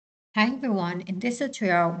Hi everyone, in this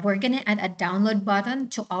tutorial, we're going to add a download button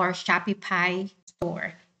to our Shopify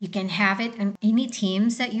store. You can have it in any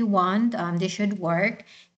themes that you want. They should work.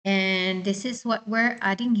 And this is what we're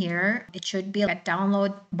adding here. It should be like a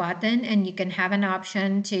download button, and you can have an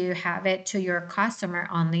option to have it to your customer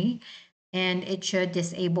only, and it should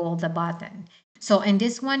disable the button. So in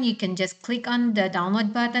this one, you can just click on the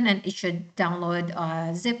download button and it should download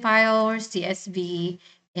a zip file or CSV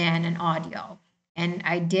and an audio. And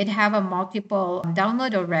I did have a multiple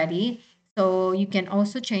download already. So you can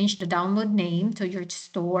also change the download name to your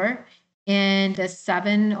store. And the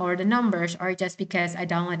seven or the numbers are just because I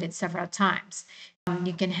downloaded several times.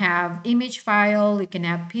 You can have image file, you can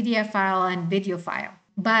have PDF file and video file.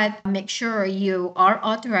 But make sure you are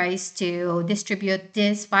authorized to distribute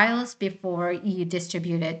these files before you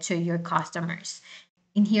distribute it to your customers.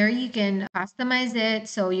 In here, you can customize it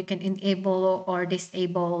so you can enable or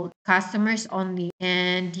disable customers only.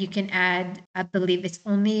 And you can add, I believe it's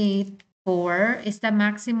only four is the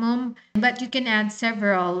maximum, but you can add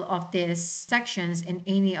several of these sections in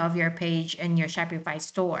any of your page in your Shopify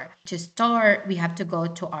store. To start, we have to go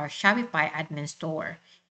to our Shopify admin store.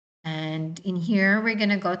 And in here, we're going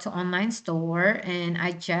to go to online store, and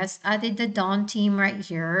I just added the Dawn theme right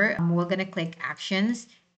here. We're going to click actions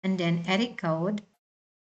and then edit code.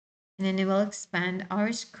 And then it will expand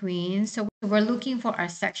our screen. So we're looking for our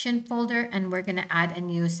section folder, and we're going to add a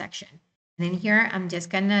new section. And in here, I'm just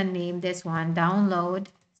going to name this one download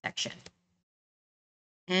section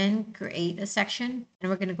and create a section. And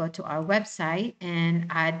we're going to go to our website and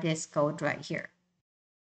add this code right here.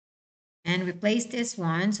 And replace this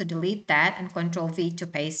one. So delete that and Control V to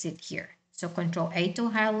paste it here. So Control A to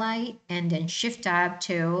highlight and then Shift Tab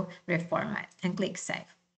to reformat and click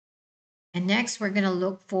Save. And next, we're going to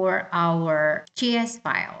look for our GS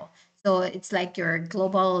file. So it's like your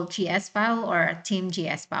global GS file or a team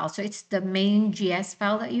GS file. So it's the main GS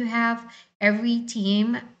file that you have. Every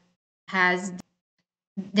team has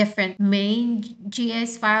different main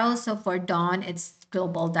GS files. So for Dawn, it's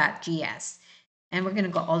global.gs. And we're going to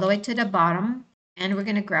go all the way to the bottom. And we're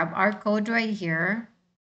going to grab our code right here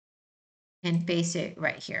and paste it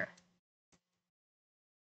right here.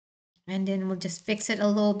 And then we'll just fix it a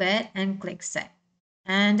little bit and click Save.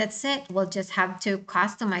 And that's it. We'll just have to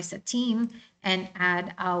customize the theme and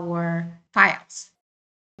add our files.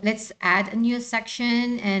 Let's add a new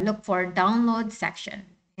section and look for download section.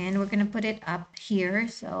 And we're going to put it up here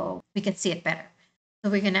so we can see it better.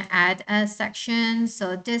 So we're going to add a section.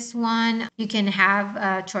 So this one, you can have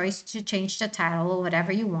a choice to change the title or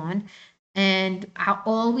whatever you want. And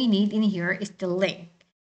all we need in here is the link.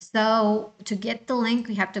 So to get the link,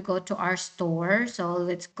 we have to go to our store. So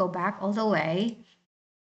let's go back all the way.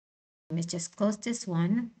 Let me just close this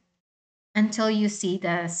one until you see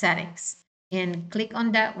the settings and click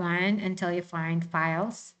on that one until you find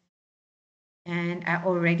files. And I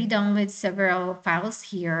already downloaded several files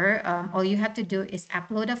here. All you have to do is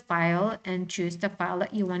upload a file and choose the file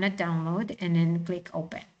that you want to download and then click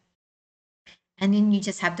open. And then you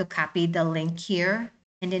just have to copy the link here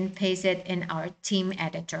and then paste it in our theme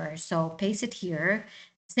editor. So paste it here.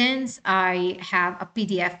 Since I have a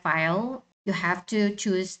PDF file, you have to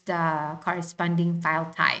choose the corresponding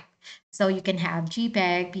file type. So you can have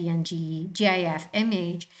JPEG, PNG, GIF,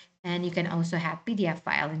 image, and you can also have PDF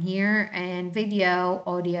file in here, and video,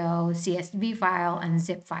 audio, CSV file, and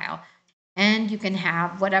zip file. And you can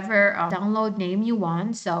have whatever download name you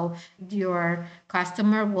want. So your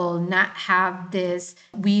customer will not have this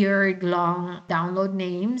weird long download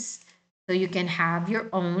names. So you can have your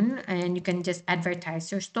own and you can just advertise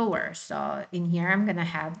your store. So in here, I'm going to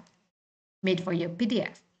have made for you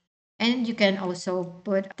PDF. And you can also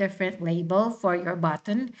put a different label for your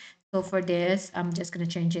button. So for this, I'm just going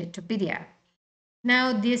to change it to PDF.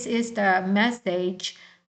 Now, this is the message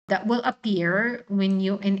that will appear when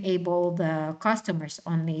you enable the customers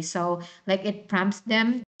only. So like it prompts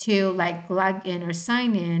them to like log in or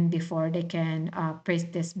sign in before they can press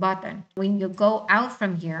this button. When you go out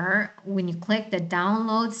from here, when you click the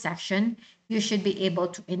download section, you should be able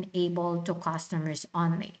to enable to customers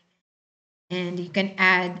only. And you can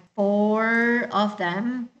add four of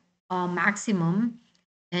them maximum,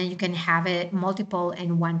 and you can have it multiple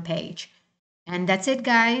in one page. And that's it,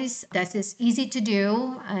 guys. That is easy to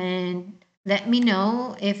do. And let me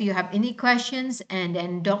know if you have any questions. And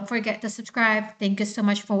then don't forget to subscribe. Thank you so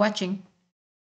much for watching.